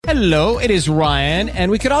Hello, it is Ryan,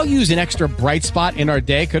 and we could all use an extra bright spot in our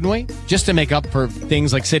day, couldn't we? Just to make up for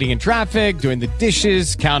things like sitting in traffic, doing the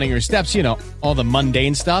dishes, counting your steps, you know, all the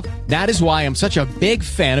mundane stuff. That is why I'm such a big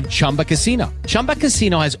fan of Chumba Casino. Chumba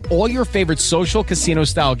Casino has all your favorite social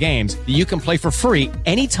casino-style games that you can play for free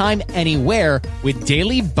anytime, anywhere with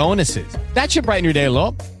daily bonuses. That should brighten your day a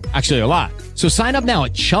little. Actually, a lot. So sign up now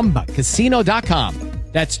at ChumbaCasino.com.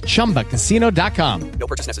 That's ChumbaCasino.com. No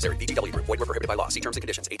purchase necessary. VGW Group. Void where prohibited by law. See terms and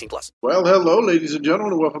conditions. 18+. Well, hello, ladies and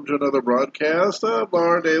gentlemen. Welcome to another broadcast of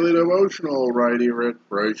our daily devotional right here at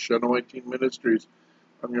Fresh Anointing Ministries.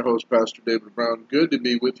 I'm your host, Pastor David Brown. Good to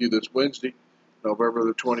be with you this Wednesday, November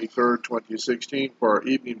the 23rd, 2016, for our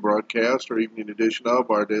evening broadcast, or evening edition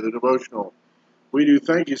of our daily devotional. We do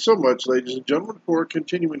thank you so much, ladies and gentlemen, for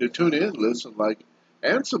continuing to tune in, listen, like,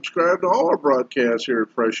 and subscribe to all our broadcasts here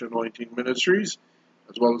at Fresh Anointing Ministries,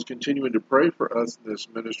 as well as continuing to pray for us in this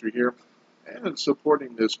ministry here and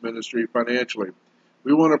supporting this ministry financially.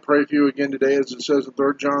 We want to pray for you again today, as it says in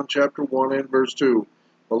 3 John chapter 1 and verse 2.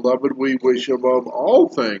 Beloved, we wish above all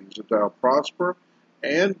things that thou prosper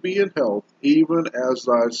and be in health, even as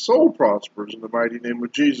thy soul prospers. In the mighty name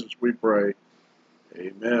of Jesus we pray.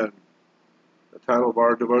 Amen. The title of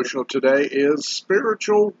our devotional today is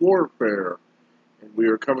Spiritual Warfare, and we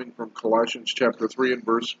are coming from Colossians chapter 3 and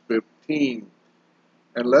verse 15.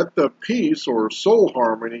 And let the peace or soul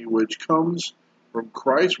harmony which comes from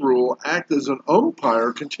Christ's rule act as an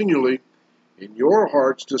umpire continually in your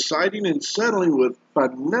hearts, deciding and settling with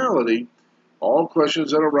finality all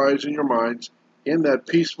questions that arise in your minds in that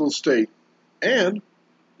peaceful state. And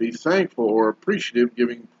be thankful or appreciative,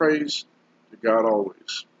 giving praise to God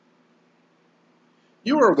always.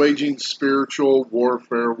 You are waging spiritual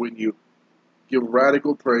warfare when you give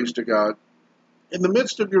radical praise to God in the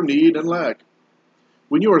midst of your need and lack.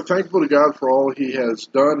 When you are thankful to God for all He has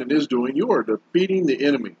done and is doing, you are defeating the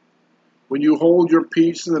enemy. When you hold your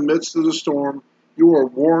peace in the midst of the storm, you are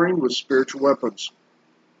warring with spiritual weapons.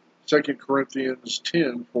 2 Corinthians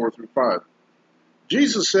 10, 4 through 5.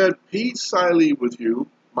 Jesus said, Peace I leave with you,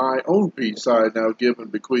 my own peace I now give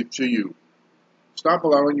and bequeath to you. Stop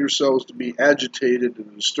allowing yourselves to be agitated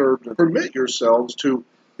and disturbed, and permit yourselves to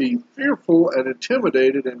be fearful and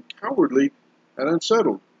intimidated and cowardly and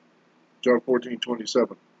unsettled. John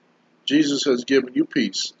 14:27. Jesus has given you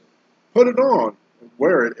peace. Put it on and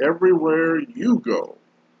wear it everywhere you go.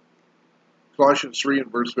 Colossians 3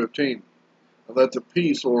 and verse 15. And let the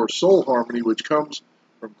peace or soul harmony which comes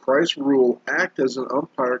from Christ's rule act as an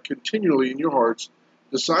umpire continually in your hearts,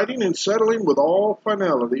 deciding and settling with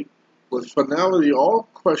finality all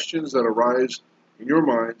questions that arise in your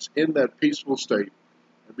minds in that peaceful state,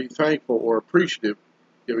 and be thankful or appreciative,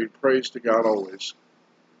 giving praise to God always.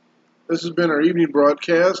 This has been our evening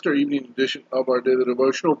broadcast, our evening edition of our daily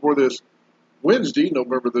devotional for this Wednesday,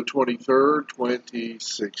 November the 23rd,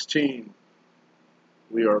 2016.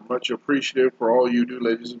 We are much appreciative for all you do,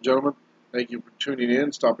 ladies and gentlemen. Thank you for tuning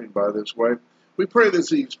in, stopping by this way. We pray that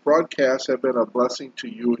these broadcasts have been a blessing to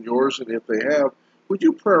you and yours, and if they have, would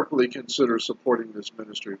you prayerfully consider supporting this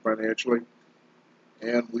ministry financially?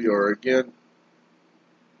 And we are, again,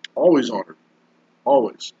 always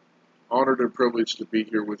honored and privileged to be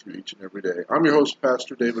here with you each and every day. I'm your host,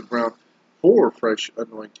 Pastor David Brown, for Fresh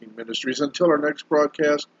Anointing Ministries. Until our next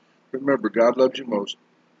broadcast, remember, God loves you most.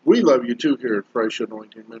 We love you too here at Fresh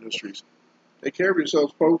Anointing Ministries. Take care of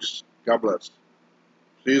yourselves, folks. God bless.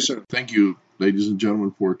 See you soon. Thank you, ladies and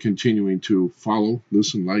gentlemen, for continuing to follow,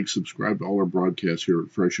 listen, like, subscribe to all our broadcasts here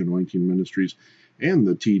at Fresh Anointing Ministries and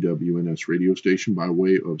the TWNS radio station by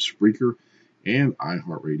way of Spreaker and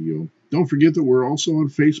iHeartRadio. Don't forget that we're also on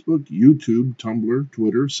Facebook, YouTube, Tumblr,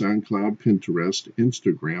 Twitter, SoundCloud, Pinterest,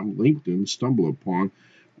 Instagram, LinkedIn, StumbleUpon,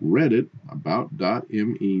 Reddit,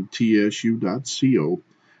 about.me, tsu.co,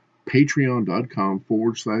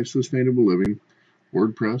 patreon.com/sustainable living,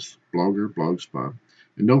 WordPress, Blogger, Blogspot.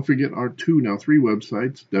 And don't forget our three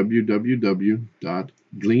websites,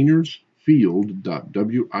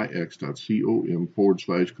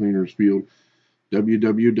 www.gleanersfield.wix.com/gleanersfield,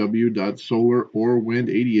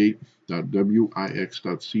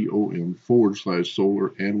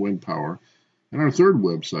 www.solarorwind88.wix.com/solar and wind power, and our third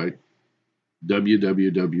website,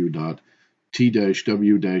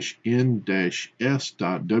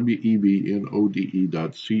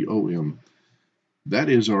 www.t-w-n-s.webnode.com. That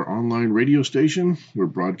is our online radio station. We're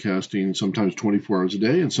broadcasting sometimes 24 hours a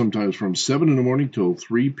day and sometimes from 7 in the morning till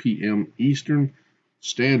 3 p.m. Eastern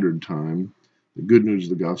Standard Time. The good news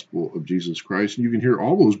of the gospel of Jesus Christ. And you can hear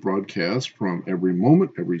all those broadcasts from every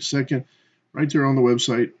moment, every second, right there on the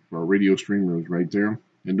website. Our radio streamer is right there.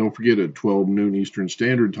 And don't forget, at 12 noon Eastern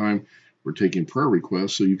Standard Time, we're taking prayer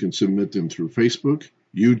requests, so you can submit them through Facebook,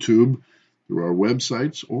 YouTube, through our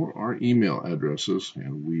websites, or our email addresses,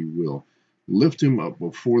 and we will lift him up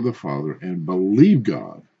before the Father and believe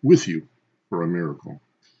God with you for a miracle.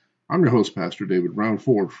 I'm your host, Pastor David Brown,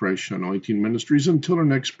 for Fresh Anointing Ministries. Until our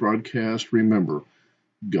next broadcast, remember,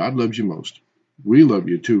 God loves you most. We love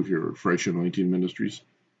you too here at Fresh Anointing Ministries.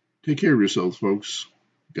 Take care of yourselves, folks.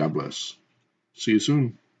 God bless. See you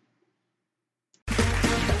soon.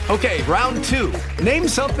 Okay, round two. Name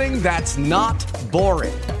something that's not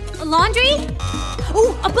boring. A laundry?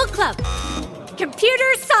 Ooh, a book club.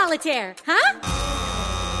 Computer solitaire, huh?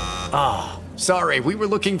 Ah, sorry, we were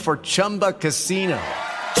looking for Chumba Casino.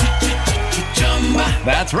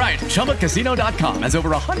 That's right, ChumbaCasino.com has over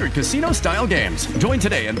 100 casino-style games. Join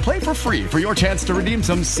today and play for free for your chance to redeem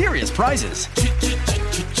some serious prizes.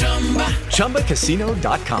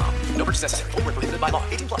 ChumbaCasino.com. No purchase necessary. Void where prohibited by law.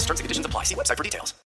 18 plus terms and conditions apply. See website for details.